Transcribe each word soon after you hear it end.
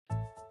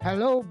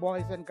Hello,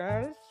 boys and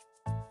girls.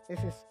 This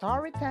is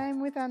Story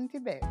Time with Auntie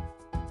Bev.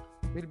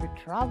 We'll be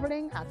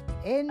traveling as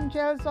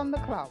angels on the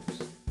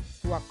clouds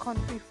to a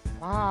country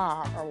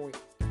far away.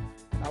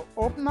 Now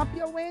open up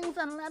your wings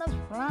and let us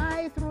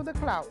fly through the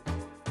clouds.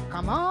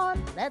 Come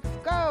on, let's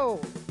go.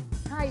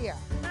 Higher,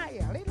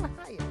 higher, a little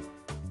higher.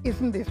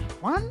 Isn't this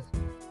fun?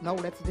 Now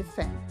let's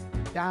descend.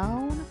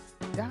 Down,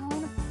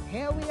 down.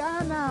 Here we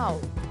are now.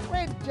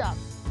 Great job.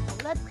 Now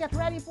let's get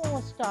ready for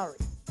our story.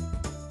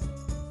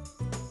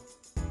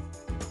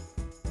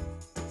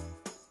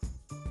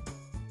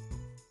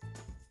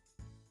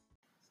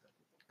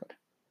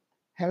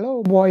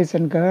 Hello, boys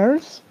and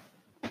girls.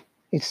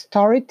 It's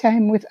story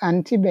time with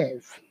Auntie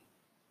Bev.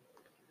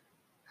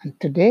 And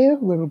today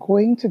we're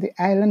going to the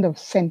island of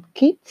St.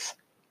 Kitts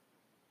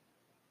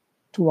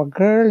to a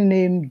girl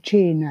named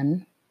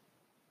Jaynan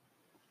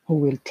who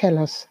will tell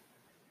us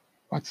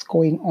what's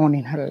going on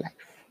in her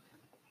life.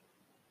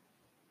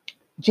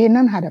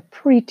 Jaynan had a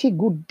pretty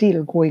good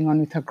deal going on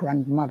with her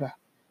grandmother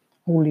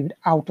who lived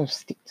out of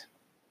state.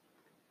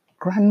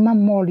 Grandma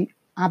Molly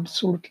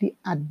absolutely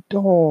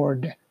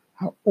adored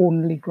her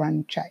only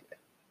grandchild.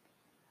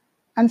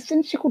 And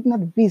since she could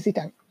not visit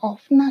as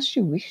often as she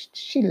wished,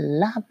 she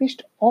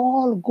lavished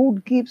all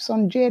good gifts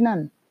on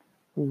Jaynan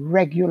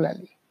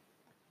regularly.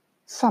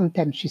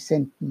 Sometimes she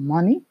sent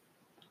money,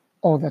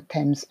 other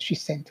times she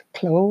sent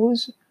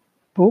clothes,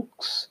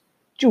 books,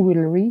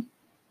 jewelry,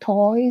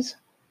 toys,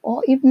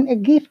 or even a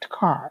gift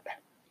card.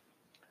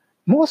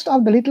 Most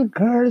of the little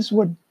girls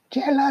were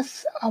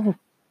jealous of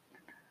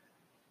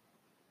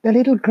the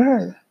little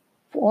girl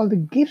for all the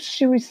gifts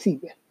she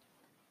received.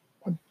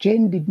 But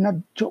Jane did not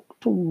joke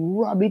to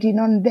rub it in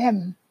on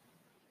them.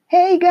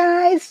 Hey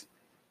guys,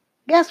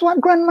 guess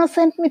what Grandma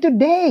sent me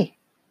today?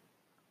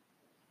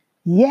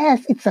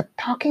 Yes, it's a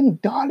talking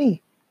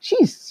dolly.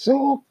 She's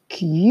so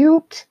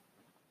cute.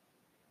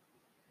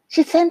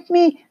 She sent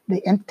me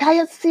the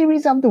entire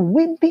series of the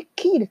Wimpy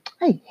Kid.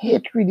 I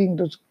hate reading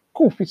those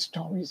goofy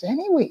stories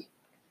anyway.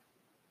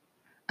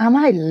 Am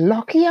I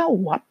lucky or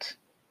what?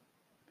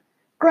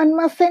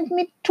 Grandma sent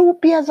me 2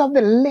 pairs of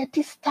the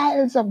latest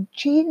styles of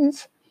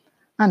jeans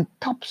and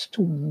tops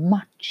to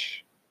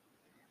match.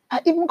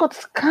 I even got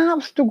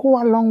scarves to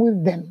go along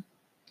with them.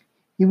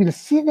 You will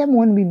see them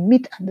when we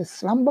meet at the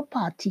slumber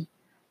party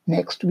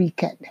next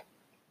weekend.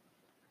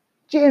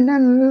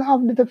 Jaynan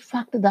loved the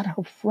fact that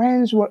her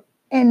friends were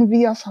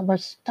envious of her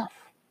stuff,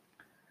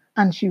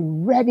 and she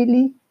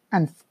readily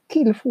and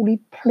skillfully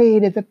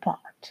played the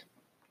part.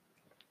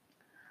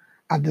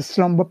 At the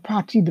slumber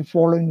party the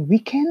following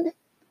weekend,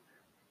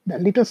 the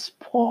little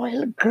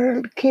spoiled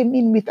girl came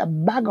in with a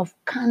bag of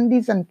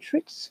candies and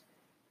treats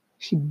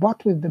she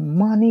bought with the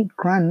money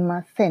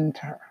Grandma sent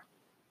her.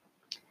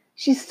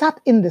 She sat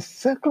in the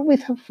circle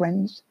with her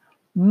friends,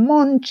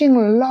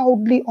 munching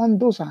loudly on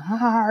those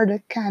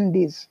hard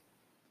candies.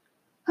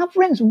 Her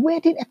friends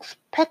waited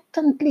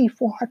expectantly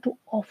for her to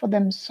offer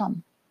them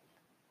some.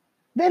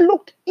 They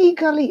looked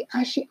eagerly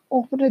as she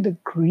opened the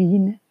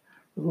green,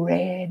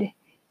 red,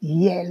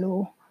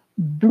 yellow,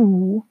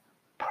 blue,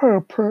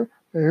 purple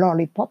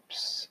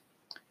lollipops,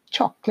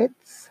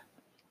 chocolates,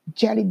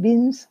 jelly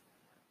beans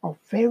of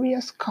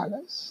various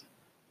colors.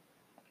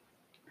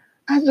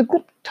 As the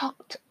group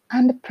talked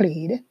and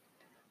played,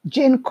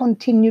 Jane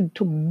continued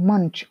to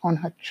munch on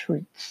her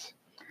treats,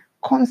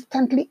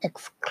 constantly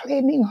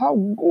exclaiming how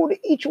good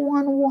each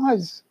one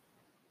was.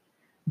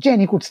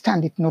 Jenny could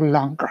stand it no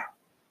longer.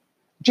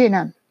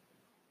 Jaynan,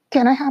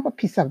 can I have a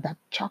piece of that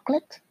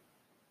chocolate?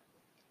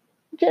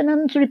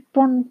 Jaynan's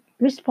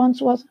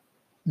response was,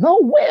 no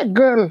way,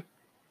 girl.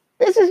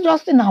 This is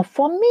just enough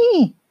for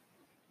me.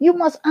 You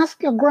must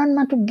ask your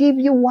grandma to give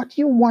you what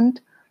you want,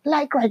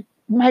 like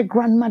my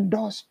grandma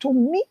does to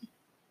me.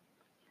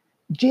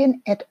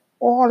 Jane ate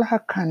all her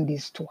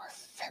candies to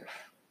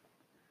herself.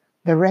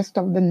 The rest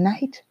of the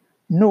night,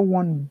 no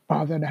one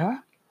bothered her.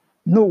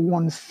 No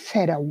one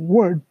said a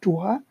word to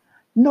her.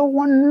 No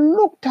one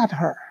looked at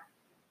her.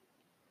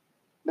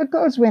 The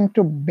girls went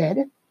to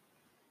bed,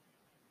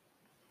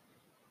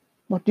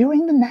 but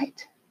during the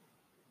night,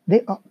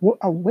 they were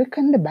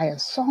awakened by a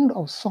sound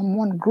of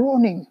someone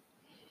groaning.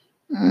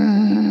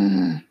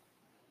 Mm,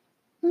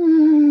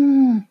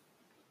 mm,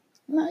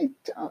 my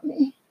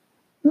tummy,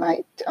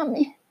 my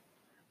tummy.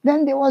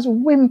 Then there was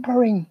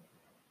whimpering,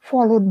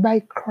 followed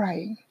by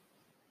crying.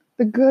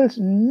 The girls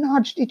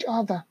nudged each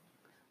other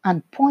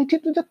and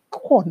pointed to the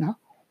corner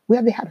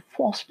where they had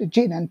forced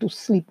Jaynan to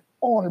sleep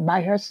all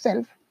by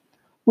herself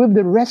with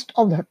the rest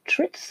of her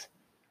tricks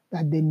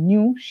that they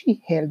knew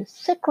she held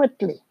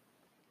secretly.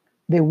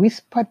 They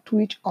whispered to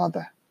each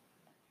other,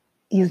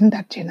 isn't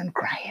that Jaynan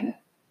crying?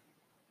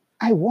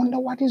 I wonder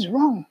what is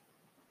wrong.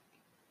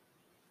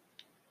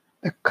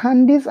 The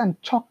candies and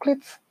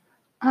chocolates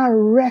are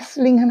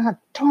wrestling in her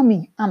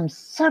tummy, I'm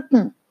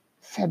certain,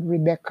 said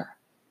Rebecca.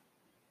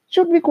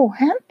 Should we go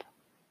help?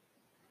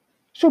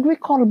 Should we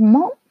call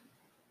Mom?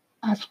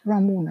 Asked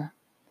Ramona.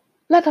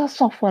 Let her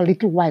suffer a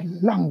little while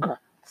longer,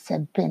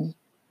 said Penny.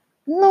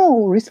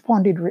 No,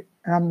 responded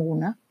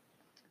Ramona.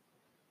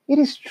 It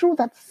is true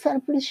that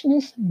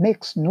selfishness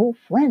makes no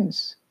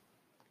friends.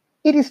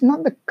 It is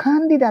not the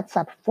candy that's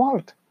at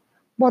fault,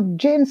 but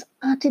Jane's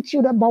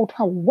attitude about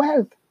her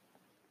wealth.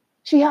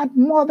 She had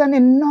more than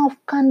enough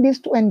candies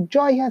to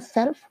enjoy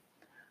herself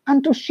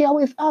and to share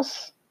with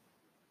us,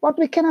 but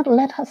we cannot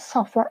let her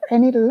suffer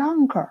any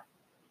longer.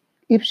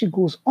 If she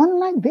goes on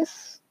like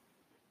this,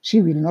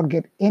 she will not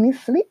get any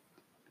sleep,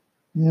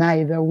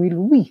 neither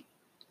will we.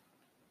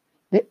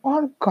 They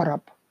all got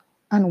up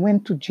and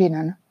went to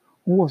Jaynan,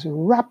 who was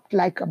wrapped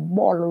like a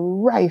ball,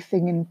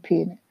 writhing in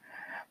pain.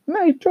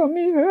 My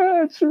tummy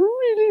hurts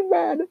really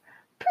bad.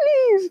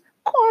 Please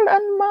call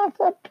Aunt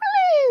Martha.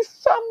 Please,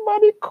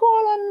 somebody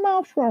call Aunt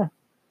Martha.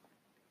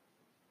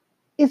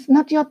 It's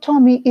not your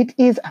tummy, it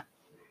is,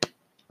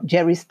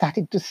 Jerry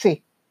started to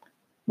say,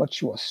 but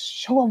she was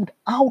shoved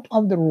out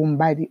of the room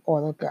by the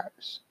other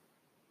girls.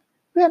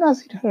 Where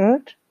does it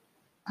hurt?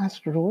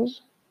 Asked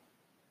Rose.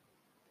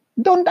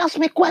 Don't ask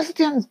me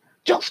questions.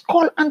 Just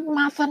call Aunt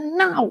Martha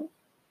now.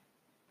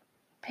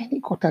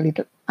 Penny got a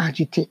little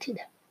agitated.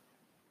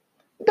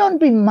 Don't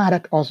be mad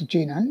at us,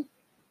 Jaynan.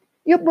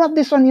 You brought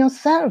this on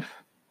yourself.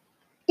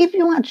 If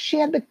you had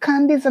shared the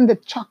candies and the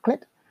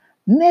chocolate,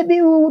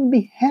 maybe we would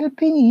be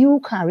helping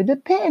you carry the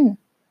pain.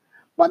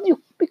 But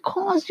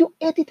because you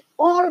ate it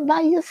all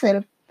by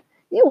yourself,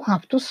 you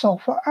have to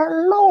suffer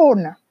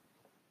alone.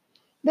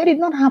 They did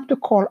not have to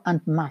call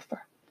Aunt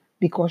Martha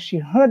because she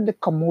heard the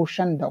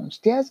commotion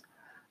downstairs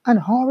and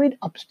hurried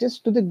upstairs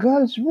to the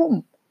girls'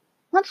 room.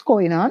 What's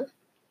going on?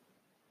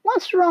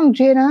 What's wrong,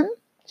 Jaynan?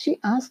 She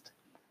asked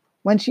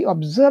when she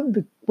observed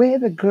the way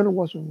the girl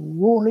was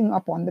rolling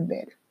up on the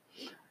bed.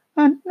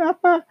 Aunt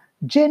Martha,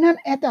 Jaynan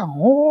ate a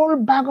whole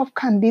bag of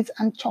candies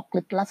and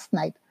chocolate last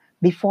night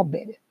before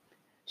bed.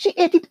 She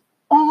ate it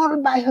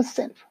all by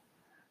herself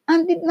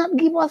and did not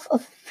give us a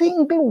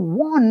single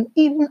one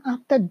even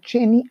after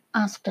Jenny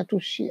asked her to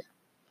share.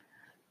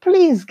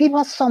 Please give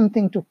us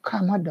something to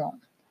calm her down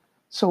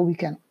so we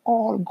can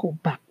all go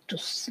back to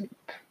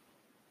sleep.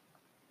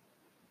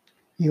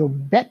 You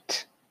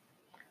bet.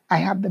 I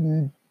have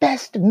the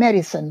best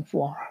medicine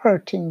for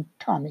hurting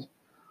tummy.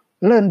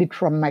 Learned it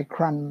from my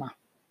grandma.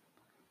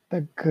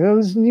 The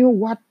girls knew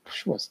what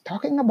she was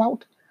talking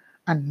about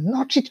and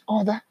nudged each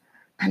other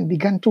and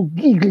began to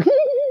giggle.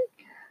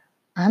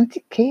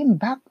 Auntie came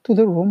back to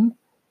the room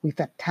with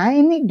a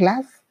tiny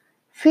glass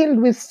filled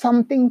with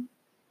something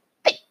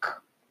thick,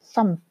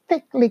 some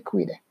thick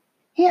liquid.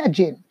 Here,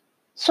 Jane,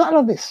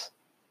 swallow this,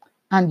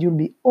 and you'll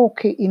be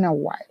okay in a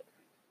while.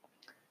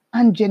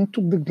 And Jane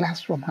took the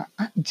glass from her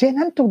aunt.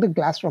 Jaynan took the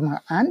glass from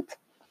her aunt,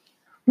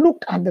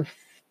 looked at the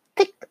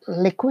thick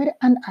liquid,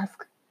 and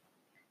asked,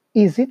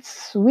 "Is it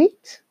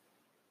sweet?"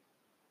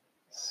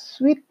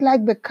 "Sweet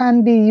like the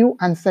candy you,"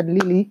 answered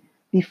Lily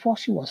before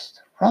she was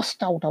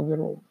thrust out of the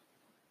room.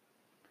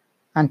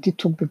 Auntie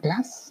took the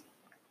glass,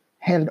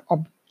 held up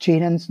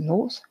Jaynan's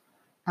nose,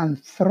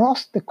 and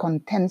thrust the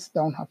contents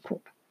down her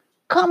throat.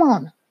 "Come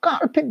on,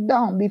 gulp it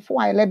down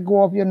before I let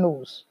go of your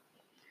nose."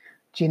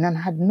 Jaynan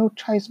had no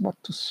choice but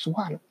to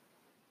swallow.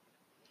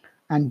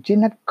 And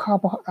Jaynan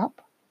covered her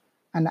up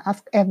and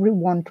asked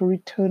everyone to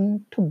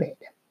return to bed.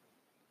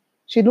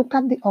 She looked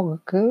at the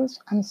other girls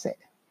and said,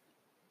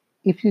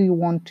 "If you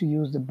want to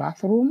use the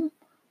bathroom,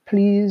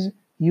 please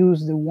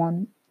use the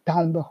one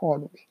down the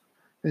hallway.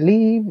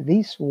 Leave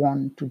this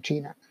one to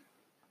Jaynan."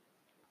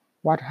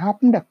 What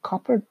happened a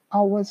couple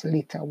hours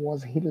later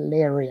was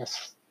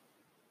hilarious.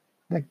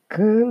 The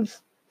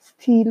girls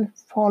still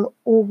fall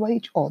over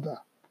each other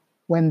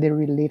when they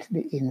relate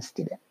the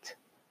incident.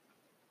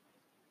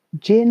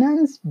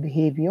 Jaynan's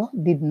behavior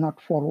did not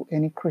follow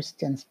any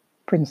Christian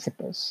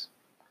principles.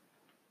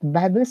 The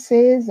Bible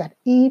says that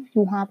if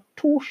you have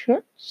 2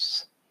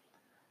 shirts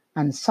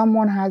and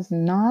someone has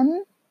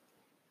none,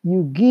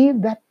 you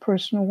give that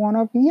person one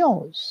of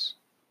yours.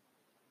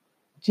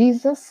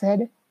 Jesus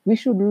said we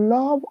should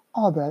love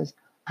others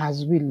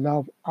as we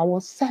love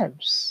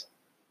ourselves.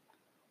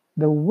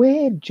 The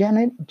way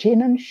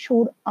Jaynan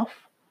showed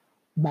off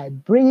by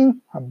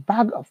bringing her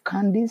bag of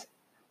candies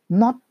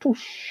not to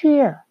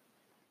share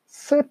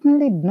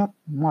certainly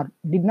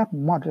did not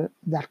model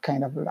that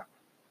kind of love.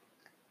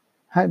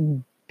 Her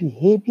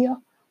behavior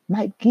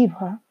might give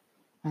her,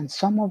 and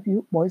some of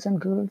you boys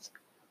and girls,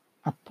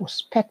 a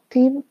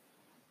perspective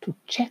to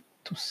check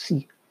to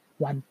see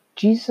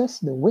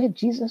the way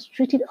Jesus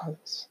treated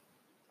others,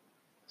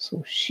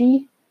 so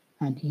she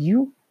and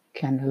you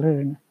can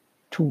learn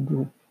to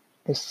do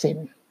the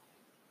same.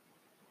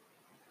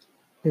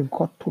 We've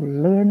got to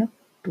learn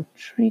to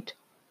treat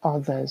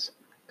others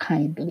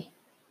kindly,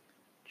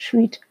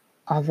 treat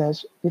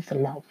others with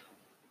love.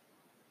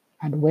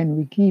 And when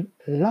we give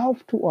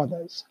love to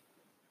others,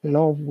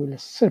 love will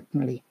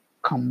certainly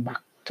come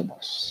back to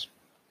us.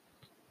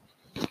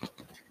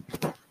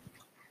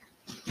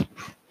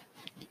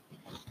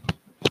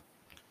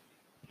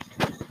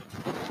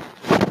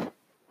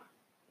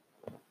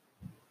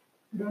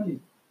 Done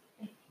it.